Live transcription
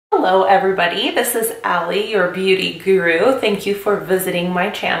Hello everybody, this is Allie, your beauty guru. Thank you for visiting my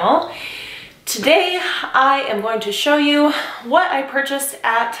channel. Today I am going to show you what I purchased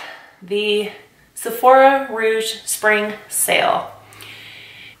at the Sephora Rouge Spring Sale.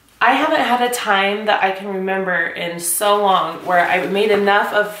 I haven't had a time that I can remember in so long where I made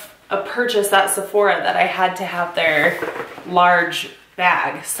enough of a purchase at Sephora that I had to have their large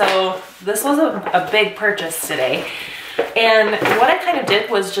bag. So this was a big purchase today. And what I kind of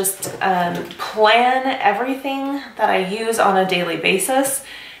did was just plan everything that I use on a daily basis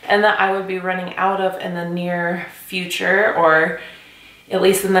and that I would be running out of in the near future, or at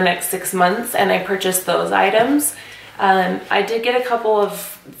least in the next 6 months, and I purchased those items. I did get a couple of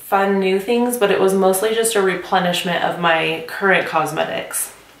fun new things, but it was mostly just a replenishment of my current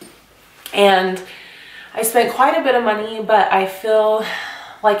cosmetics. And I spent quite a bit of money, but I feel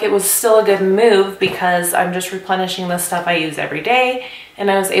like it was still a good move because I'm just replenishing the stuff I use every day, and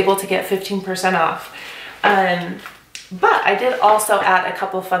I was able to get 15% off. But I did also add a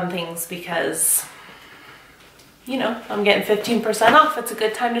couple of fun things because, you know, I'm getting 15% off. It's a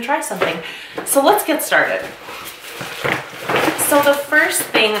good time to try something. So let's get started. So the first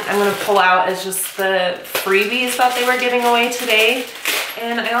thing I'm going to pull out is just the freebies that they were giving away today.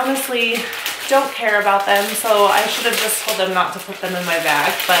 And I honestly don't care about them, so I should have just told them not to put them in my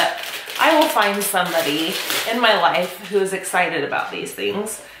bag, but I will find somebody in my life who is excited about these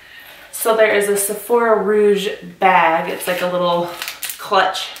things. So there is a Sephora Rouge bag. It's like a little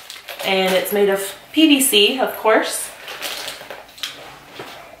clutch, and it's made of PVC, of course.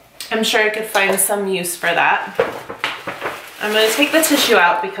 I'm sure I could find some use for that. I'm going to take the tissue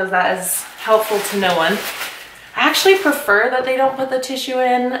out because that is helpful to no one. I actually prefer that they don't put the tissue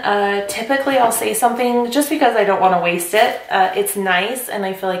in. Typically I'll say something just because I don't want to waste it. It's nice and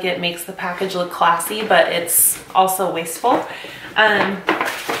I feel like it makes the package look classy, but it's also wasteful.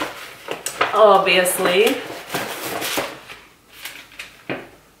 Obviously,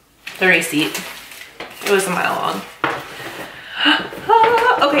 the receipt. It was a mile long.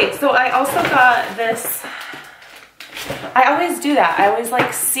 Okay, so I also got this. I always do that. I always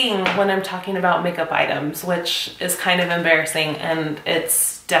like sing when I'm talking about makeup items, which is kind of embarrassing, and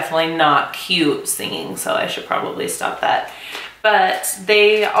it's definitely not cute singing, so I should probably stop that. But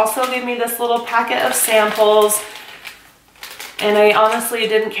they also gave me this little packet of samples, and I honestly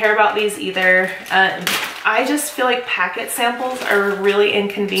didn't care about these either. I just feel like packet samples are really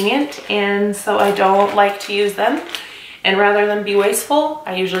inconvenient, and so I don't like to use them. And rather than be wasteful,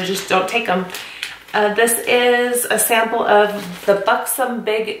 I usually just don't take them. This is a sample of the Buxom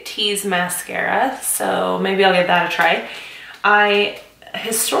Big Tease mascara, so maybe I'll give that a try. I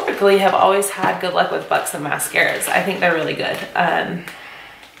historically have always had good luck with Buxom mascaras. I think they're really good. I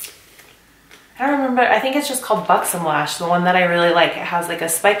don't remember, I think it's just called Buxom Lash, the one that I really like. It has like a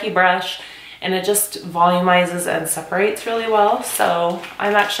spiky brush and it just volumizes and separates really well, so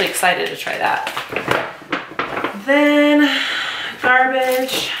I'm actually excited to try that. Then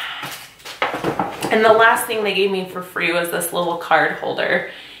garbage. And the last thing they gave me for free was this little card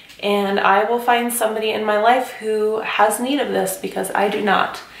holder. And I will find somebody in my life who has need of this because I do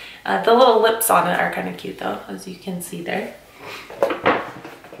not. The little lips on it are kind of cute though, as you can see there.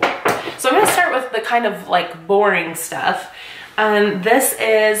 So I'm gonna start with the kind of like boring stuff. This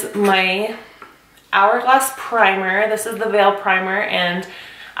is my Hourglass primer. This is the Veil primer, and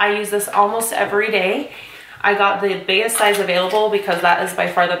I use this almost every day. I got the biggest size available because that is by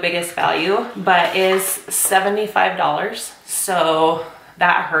far the biggest value, but is $75. So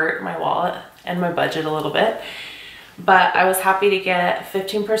that hurt my wallet and my budget a little bit. But I was happy to get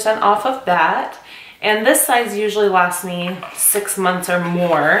 15% off of that. And this size usually lasts me 6 months or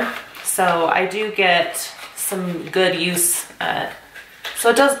more. So I do get some good use. So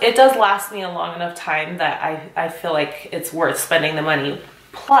it does last me a long enough time that I feel like it's worth spending the money.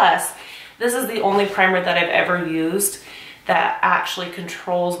 Plus, this is the only primer that I've ever used that actually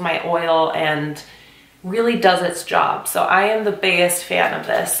controls my oil and really does its job. So I am the biggest fan of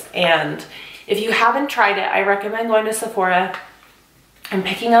this. And if you haven't tried it, I recommend going to Sephora and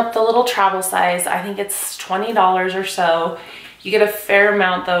picking up the little travel size. I think it's $20 or so. You get a fair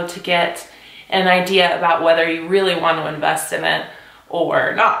amount though to get an idea about whether you really want to invest in it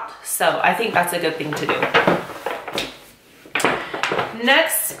or not. So I think that's a good thing to do.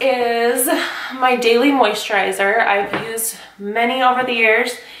 Next is my daily moisturizer. I've used many over the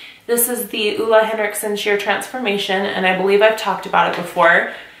years. This is the Henriksen Sheer Transformation, and I believe I've talked about it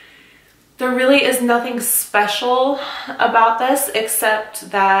before. There really is nothing special about this except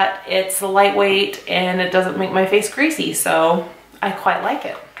that it's lightweight and it doesn't make my face greasy, so I quite like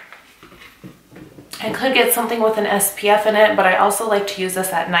it. I could get something with an SPF in it, but I also like to use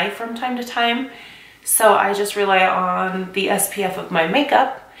this at night from time to time. So I just rely on the SPF of my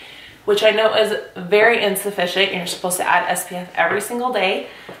makeup, which I know is very insufficient. You're supposed to add SPF every single day.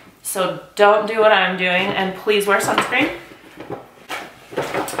 So don't do what I'm doing, and please wear sunscreen.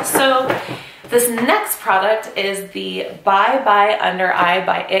 So this next product is the Bye Bye Under Eye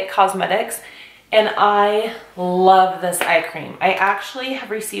by It Cosmetics, and I love this eye cream. I actually have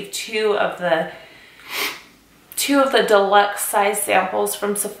received two of the deluxe size samples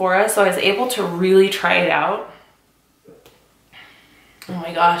from Sephora, so I was able to really try it out. Oh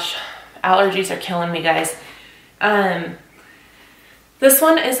my gosh, allergies are killing me, guys. This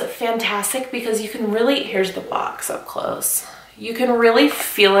one is fantastic because you can really, here's the box up close. You can really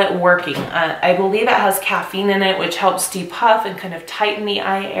feel it working. I believe it has caffeine in it, which helps depuff and kind of tighten the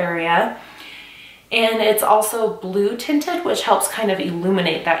eye area. And it's also blue tinted, which helps kind of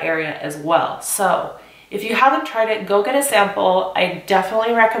illuminate that area as well. So if you haven't tried it, go get a sample. I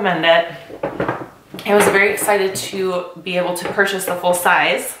definitely recommend it. I was very excited to be able to purchase the full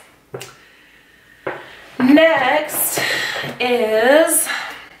size. Next is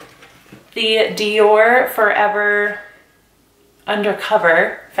the Dior Forever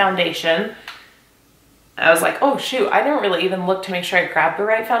Undercover foundation. I was like, oh shoot, I didn't really even look to make sure I grabbed the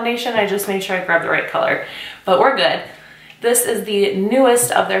right foundation. I just made sure I grabbed the right color, but we're good. This is the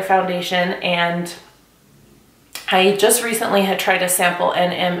newest of their foundation, and I just recently had tried a sample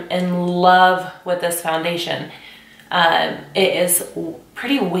and am in love with this foundation. It is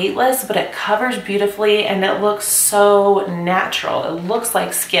pretty weightless, but it covers beautifully and it looks so natural. It looks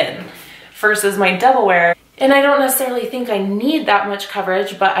like skin versus my double wear. And I don't necessarily think I need that much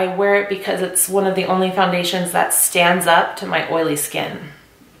coverage, but I wear it because it's one of the only foundations that stands up to my oily skin.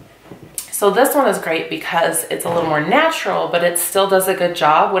 So this one is great because it's a little more natural, but it still does a good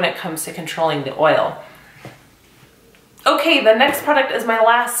job when it comes to controlling the oil. Okay, the next product is my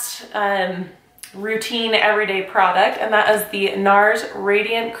last routine everyday product, and that is the NARS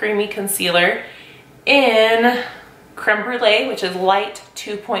Radiant Creamy Concealer in Creme Brulee, which is light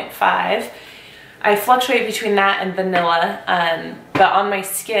 2.5. I fluctuate between that and vanilla, but on my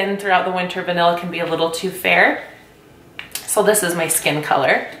skin throughout the winter, vanilla can be a little too fair. So this is my skin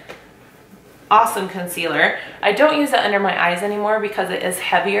color. Awesome concealer. I don't use it under my eyes anymore because it is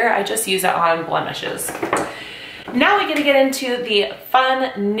heavier. I just use it on blemishes. Now we get to get into the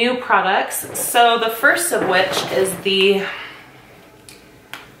fun new products. So the first of which is the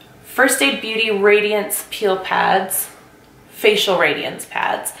First Aid Beauty Radiance Peel Pads, Facial Radiance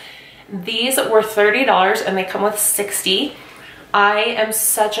Pads. These were $30 and they come with 60. I am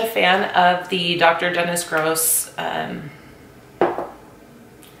such a fan of the Dr. Dennis Gross,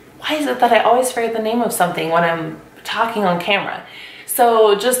 why is it that I always forget the name of something when I'm talking on camera?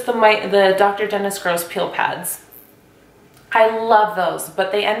 So just the Dr. Dennis Gross Peel Pads. I love those,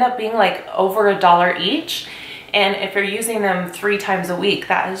 but they end up being like over $1 each. And if you're using them 3 times a week,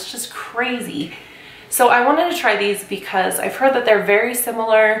 that is just crazy. So I wanted to try these because I've heard that they're very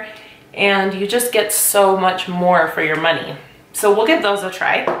similar and you just get so much more for your money. So we'll give those a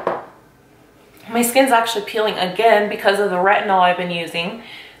try. My skin's actually peeling again because of the retinol I've been using.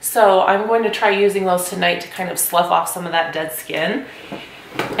 So I'm going to try using those tonight to kind of slough off some of that dead skin.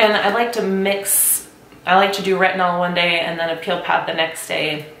 And I like to mix, I like to do retinol one day and then a peel pad the next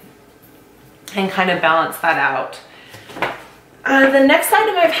day and kind of balance that out. The next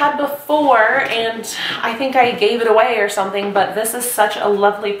item I've had before, and I think I gave it away or something, but this is such a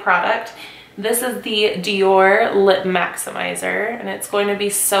lovely product. This is the Dior Lip Maximizer, and it's going to be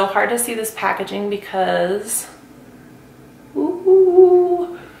so hard to see this packaging because,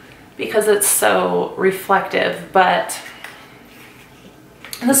 because it's so reflective, but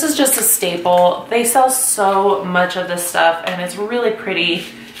this is just a staple. They sell so much of this stuff and it's really pretty.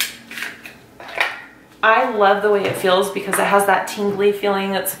 I love the way it feels because it has that tingly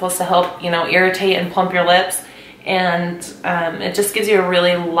feeling that's supposed to help, you know, irritate and plump your lips. And it just gives you a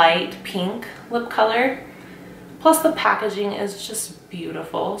really light pink lip color. Plus the packaging is just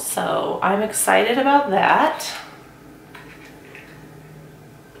beautiful. So I'm excited about that.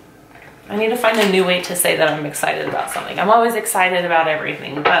 I need to find a new way to say that I'm excited about something. I'm always excited about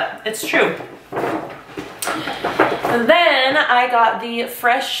everything, but it's true. Then I got the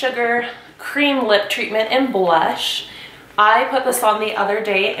Fresh Sugar Cream Lip Treatment in Blush. I put this on the other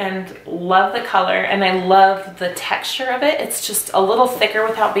day and love the color and I love the texture of it. It's just a little thicker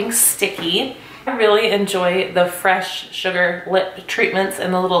without being sticky. I really enjoy the Fresh Sugar Lip treatments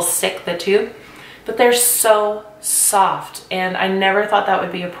and the little stick, the tube, but they're so soft and I never thought that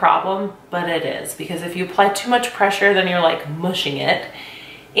would be a problem, but it is, because if you apply too much pressure then you're like mushing it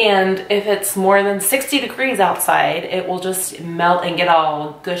And if it's more than 60 degrees outside, it will just melt and get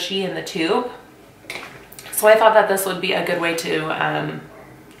all gushy in the tube. So I thought that this would be a good way to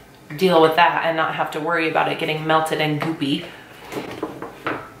deal with that and not have to worry about it getting melted and goopy.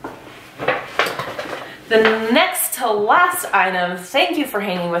 The next to last item, thank you for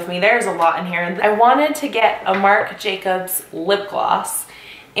hanging with me, there's a lot in here. I wanted to get a Marc Jacobs lip gloss,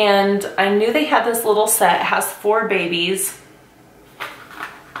 and I knew they had this little set. It has 4 babies.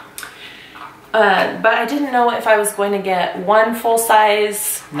 But I didn't know if I was going to get one full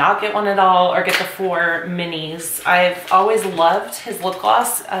size, not get one at all, or get the 4 minis. I've always loved his lip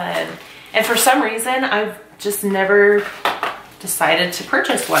gloss, and for some reason, I've just never decided to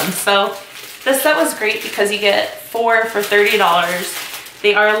purchase one. So this set was great because you get 4 for $30.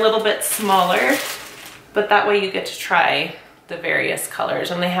 They are a little bit smaller, but that way you get to try the various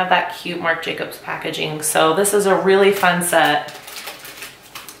colors, and they have that cute Marc Jacobs packaging. So this is a really fun set.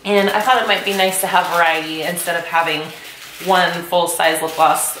 And I thought it might be nice to have variety instead of having one full-size lip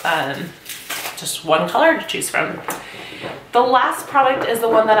gloss, just one color to choose from. The last product is the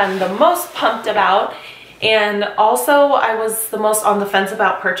one that I'm the most pumped about, and also I was the most on the fence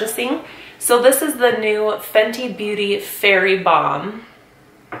about purchasing. So this is the new Fenty Beauty Fairy Balm.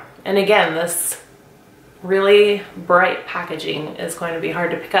 And again, this really bright packaging is going to be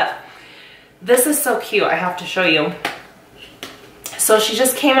hard to pick up. This is so cute, I have to show you. So she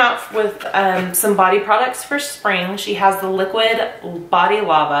just came out with some body products for spring. She has the liquid body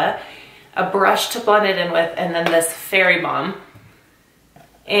lava, a brush to blend it in with, and then this fairy balm.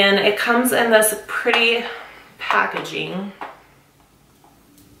 And it comes in this pretty packaging.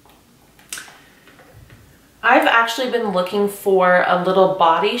 I've actually been looking for a little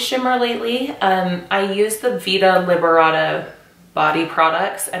body shimmer lately. I use the Vita Liberata body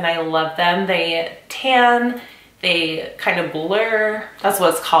products and I love them. They tan, they kind of blur. That's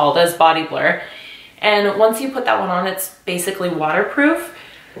what it's called, as body blur. And once you put that one on, it's basically waterproof.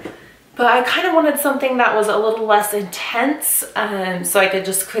 But I kind of wanted something that was a little less intense, so I could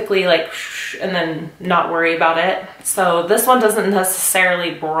just quickly like, and then not worry about it. So this one doesn't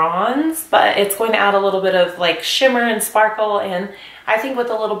necessarily bronze, but it's going to add a little bit of like shimmer and sparkle, and I think with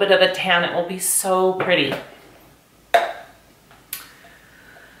a little bit of a tan, it will be so pretty.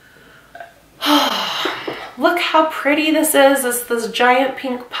 Look how pretty this is. It's this giant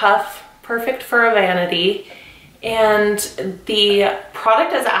pink puff, perfect for a vanity. And the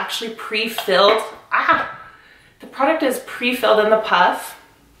product is actually pre-filled. The product is pre-filled in the puff.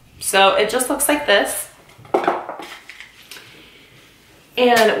 So it just looks like this.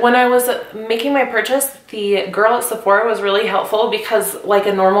 And when I was making my purchase, the girl at Sephora was really helpful because like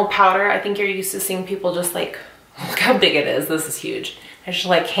a normal powder, I think you're used to seeing people just like, look how big it is, this is huge. I should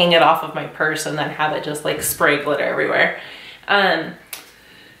like hang it off of my purse and then have it just like spray glitter everywhere. The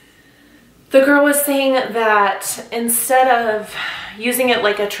girl was saying that instead of using it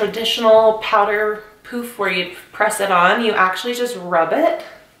like a traditional powder poof where you press it on, you actually just rub it.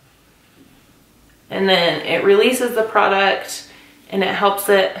 And then it releases the product and it helps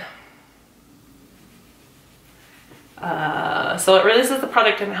it. So it releases the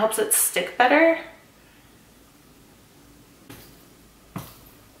product and it helps it stick better.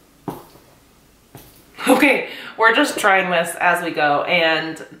 Okay, we're just trying this as we go,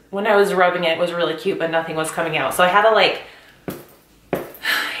 and when I was rubbing it, it was really cute, but nothing was coming out. So I had to like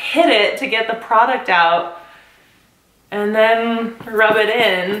hit it to get the product out and then rub it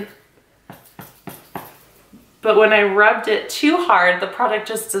in. But when I rubbed it too hard, the product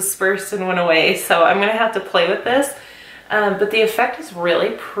just dispersed and went away. So I'm gonna have to play with this, but the effect is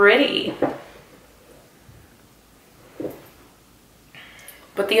really pretty.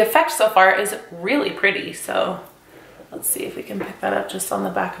 But the effect so far is really pretty, so let's see if we can pick that up just on the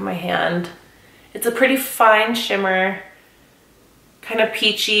back of my hand. It's a pretty fine shimmer, kind of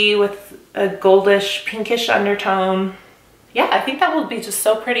peachy with a goldish, pinkish undertone. Yeah, I think that will be just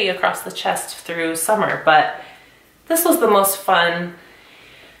so pretty across the chest through summer, but this was the most fun,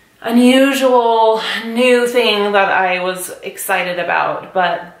 unusual, new thing that I was excited about.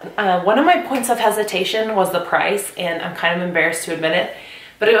 But one of my points of hesitation was the price, and I'm kind of embarrassed to admit it.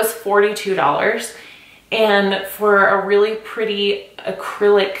 But it was $42, and for a really pretty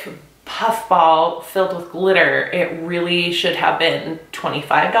acrylic puff ball filled with glitter, it really should have been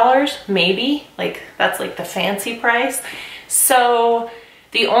 $25, maybe. Like, that's like the fancy price. So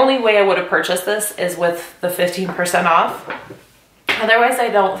the only way I would have purchased this is with the 15% off. Otherwise, I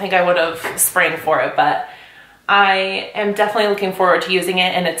don't think I would have sprang for it, but I am definitely looking forward to using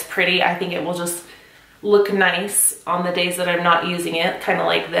it, and it's pretty. I think it will just look nice on the days that I'm not using it, kind of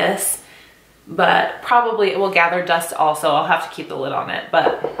like this. but probably it will gather dust also. I'll have to keep the lid on it,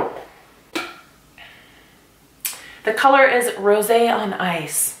 but the color is Rosé on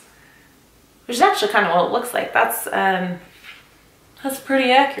Ice, which is actually kind of what it looks like. That's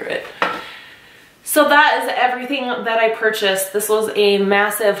pretty accurate. So that is everything that I purchased. This was a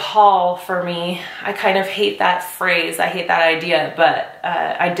massive haul for me. I kind of hate that phrase. I hate that idea, but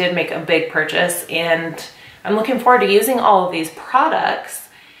I did make a big purchase and I'm looking forward to using all of these products.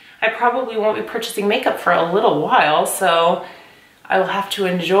 I probably won't be purchasing makeup for a little while, so I will have to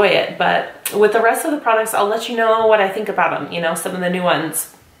enjoy it. But with the rest of the products, I'll let you know what I think about them, you know, some of the new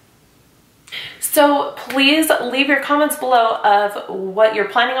ones. So please leave your comments below of what you're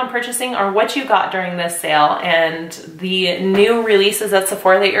planning on purchasing or what you got during this sale and the new releases at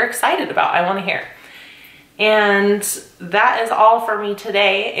Sephora that you're excited about. I want to hear. And that is all for me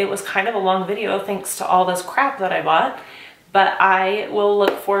today. It was kind of a long video thanks to all this crap that I bought, but I will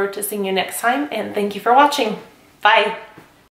look forward to seeing you next time, and thank you for watching. Bye.